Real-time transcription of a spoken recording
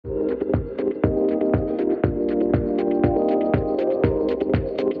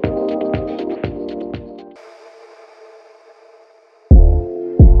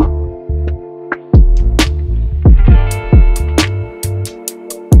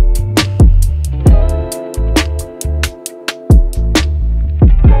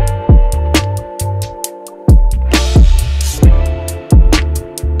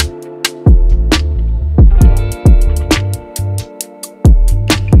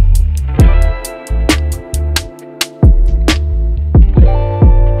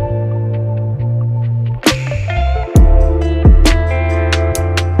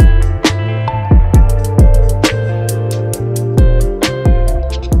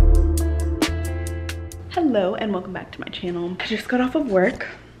Hello and welcome back to my channel. I just got off of work.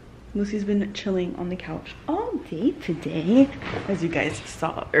 Lucy's been chilling on the couch all day today, as you guys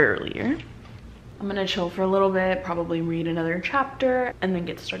saw earlier. I'm gonna chill for a little bit, probably read another chapter, and then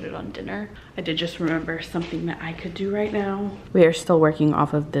get started on dinner. I did just remember something that I could do right now. We are still working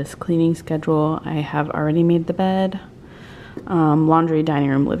off of this cleaning schedule. I have already made the bed. Laundry, dining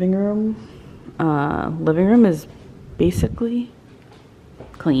room, living room. Living room is basically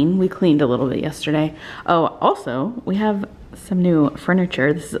clean. We cleaned a little bit yesterday. Oh, also, we have some new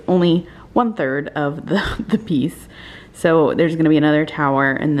furniture. This is only 1/3 of the piece. So there's gonna be another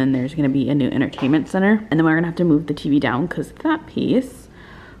tower, and then there's gonna be a new entertainment center. And then we're gonna have to move the TV down because that piece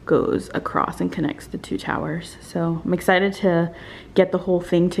goes across and connects the two towers. So I'm excited to get the whole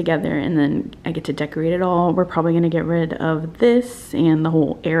thing together, and then I get to decorate it all. We're probably gonna get rid of this and the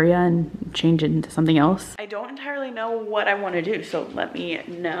whole area and change it into something else. I don't entirely know what I wanna do, so let me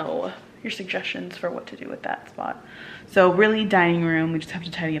know your suggestions for what to do with that spot. So really dining room, we just have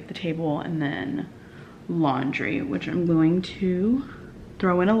to tidy up the table, and then laundry, which I'm going to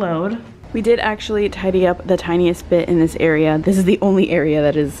throw in a load. We did actually tidy up the tiniest bit in this area. This is the only area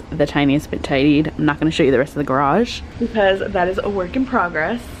that is the tiniest bit tidied. I'm not gonna show you the rest of the garage because that is a work in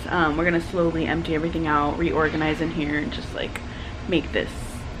progress. We're gonna slowly empty everything out, reorganize in here, and just like make this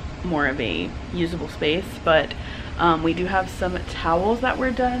more of a usable space. But we do have some towels that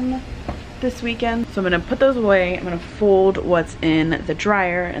were done this weekend. So I'm gonna put those away. I'm gonna fold what's in the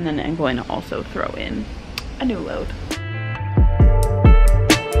dryer, and then I'm going to also throw in a new load.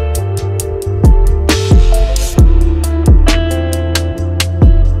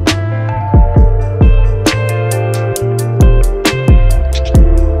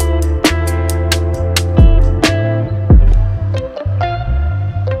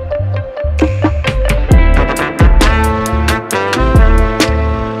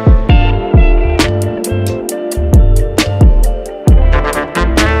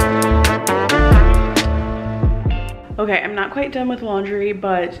 Okay, I'm not quite done with laundry,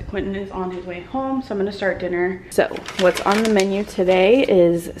 but Quentin is on his way home, so I'm gonna start dinner. So what's on the menu today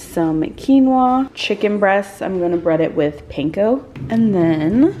is some quinoa, chicken breasts. I'm gonna bread it with panko, and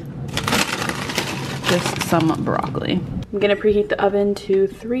then just some broccoli. I'm gonna preheat the oven to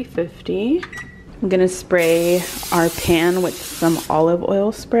 350. I'm gonna spray our pan with some olive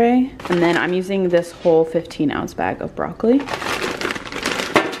oil spray, and then I'm using this whole 15-ounce bag of broccoli.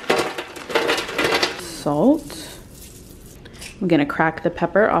 Salt. I'm gonna crack the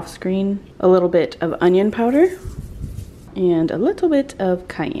pepper off screen, a little bit of onion powder, and a little bit of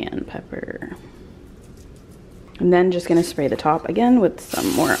cayenne pepper. And then just gonna spray the top again with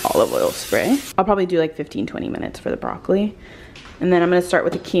some more olive oil spray. I'll probably do like 15-20 minutes for the broccoli. And then I'm gonna start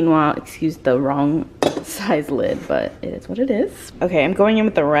with the quinoa. Excuse the wrong size lid, but it is what it is. Okay, I'm going in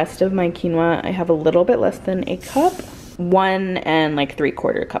with the rest of my quinoa. I have a little bit less than a cup, 1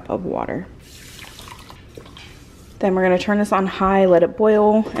 3/4 cup of water. Then we're gonna turn this on high, let it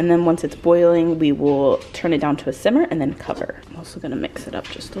boil, and then once it's boiling, we will turn it down to a simmer and then cover. I'm also gonna mix it up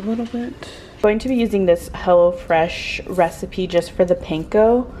just a little bit. I'm going to be using this HelloFresh recipe just for the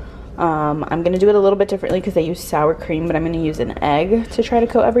panko. I'm gonna do it a little bit differently because I use sour cream, but I'm gonna use an egg to try to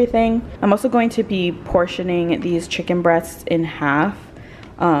coat everything. I'm also going to be portioning these chicken breasts in half,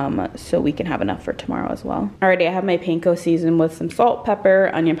 so we can have enough for tomorrow as well. Alrighty, I have my panko seasoned with some salt, pepper,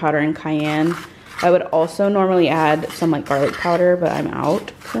 onion powder, and cayenne. I would also normally add some like garlic powder, but I'm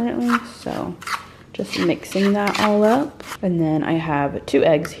out currently, so just mixing that all up. And then I have 2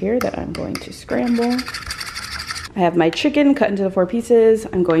 eggs here that I'm going to scramble. I have my chicken cut into the 4 pieces.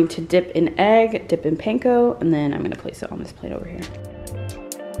 I'm going to dip in egg, dip in panko, and then I'm gonna place it on this plate over here.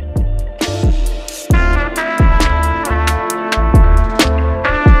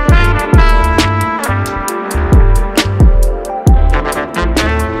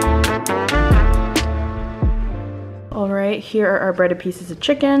 Here are our breaded pieces of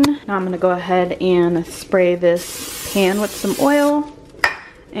chicken. Now I'm gonna go ahead and spray this pan with some oil,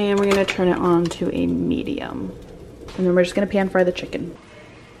 and we're gonna turn it on to a medium. And then we're just gonna pan fry the chicken.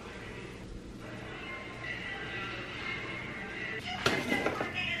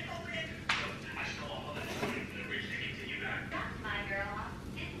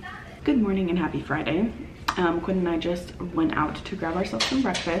 Good morning and happy Friday. Quinn and I just went out to grab ourselves some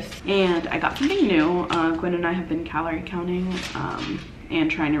breakfast, and I got something new. Quinn and I have been calorie counting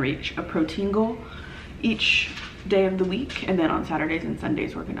and trying to reach a protein goal each day of the week, and then on Saturdays and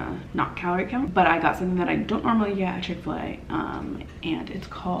Sundays we're gonna not calorie count. But I got something that I don't normally get at Chick-fil-A, and it's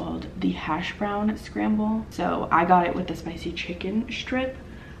called the hash brown scramble. So I got it with the spicy chicken strip,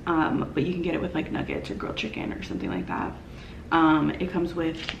 but you can get it with like nuggets or grilled chicken or something like that. It comes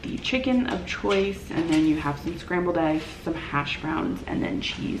with the chicken of choice, and then you have some scrambled eggs, some hash browns, and then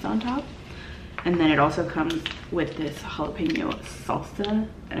cheese on top. And then it also comes with this jalapeno salsa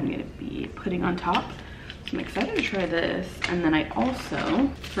that I'm gonna be putting on top. So I'm excited to try this. And then I also,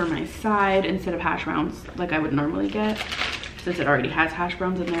 for my side, instead of hash browns like I would normally get, since it already has hash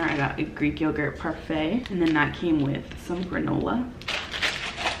browns in there, I got a Greek yogurt parfait. And then that came with some granola.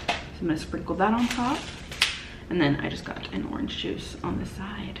 So I'm gonna sprinkle that on top. And then I just got an orange juice on the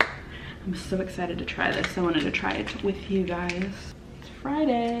side. I'm so excited to try this. I wanted to try it with you guys. It's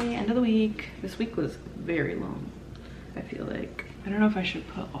Friday, end of the week. This week was very long, I feel like. I don't know if I should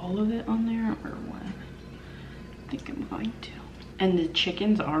put all of it on there or what. I think I'm going to. And the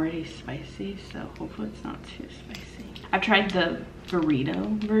chicken's already spicy, so hopefully it's not too spicy. I've tried the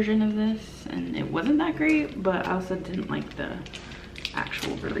burrito version of this and it wasn't that great, but I also didn't like the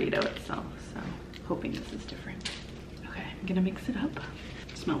actual burrito itself, so hoping this is different. Okay, I'm gonna mix it up.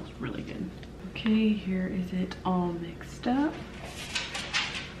 It smells really good. Okay, here is it all mixed up.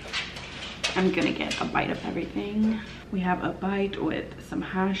 I'm gonna get a bite of everything. We have a bite with some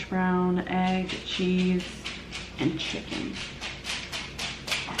hash brown, egg, cheese, and chicken.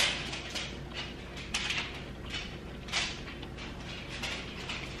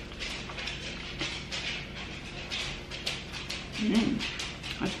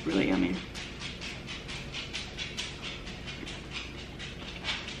 That's really yummy.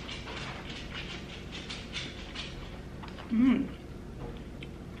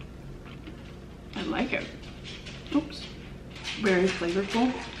 I like it. Oops. Very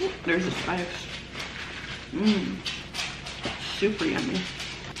flavorful. There's a spice. Super yummy.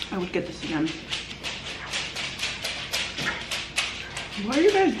 I would get this again. What are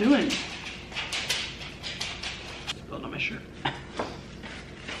you guys doing? Spilled on my shirt.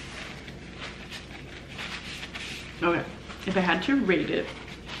 Okay, if I had to rate it,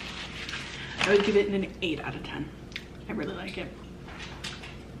 I would give it an 8 out of 10. I really like it.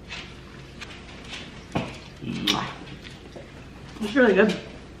 It's really good.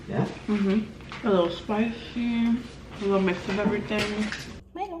 Yeah? A little spicy, a little mix of everything.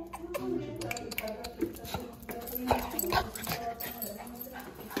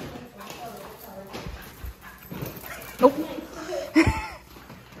 Oh.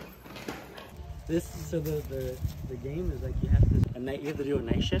 So the game is like you have to do a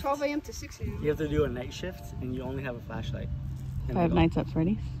night shift. 12 a.m. to 6 a.m. You have to do a night shift and you only have a flashlight. And Five Nights at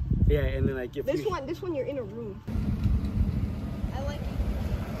Freddy's? Yeah, and then like if this one you're in a room. I like it.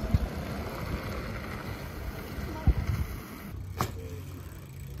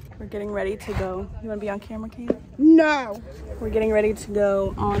 We're getting ready to go. You want to be on camera, Kate? No. We're getting ready to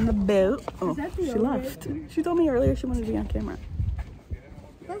go on the boat. Oh, that she deodorant? left. She told me earlier she wanted to be on camera.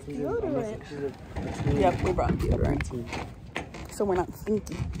 That's deodorant. Yep, we brought deodorant. So we're not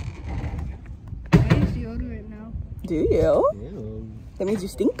stinky. I use deodorant now. Do you? Ew. That means you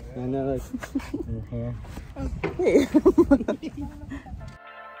stink? I know, like her hair. Hey.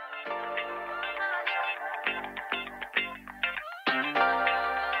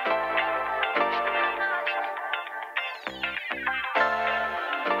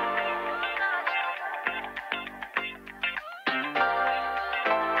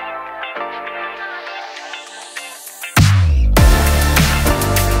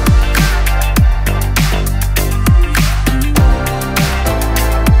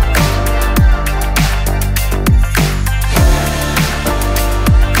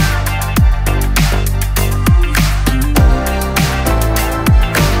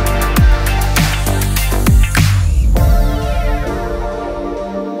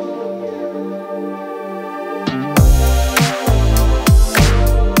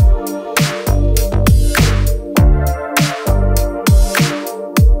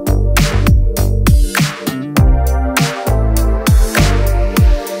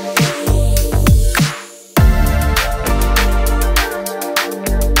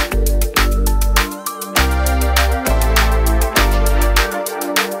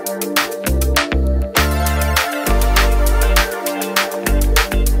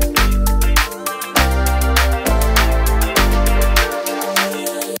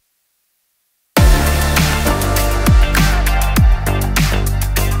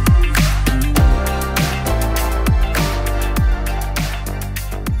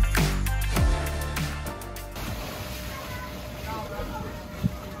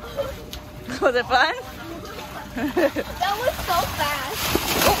 Was it fun? That was so fast.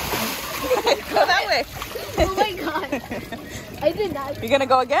 Go that way. Oh my god. I did not. You gonna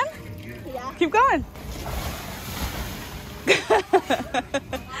go again? Yeah. Keep going.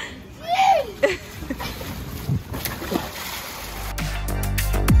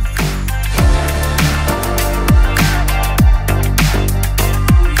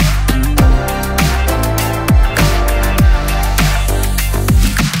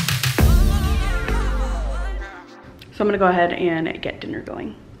 gonna go ahead and get dinner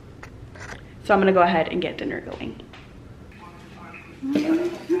going.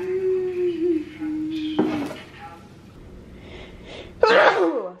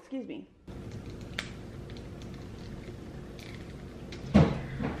 Excuse me.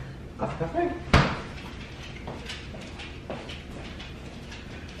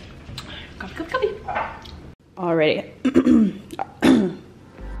 Coffee. Alrighty.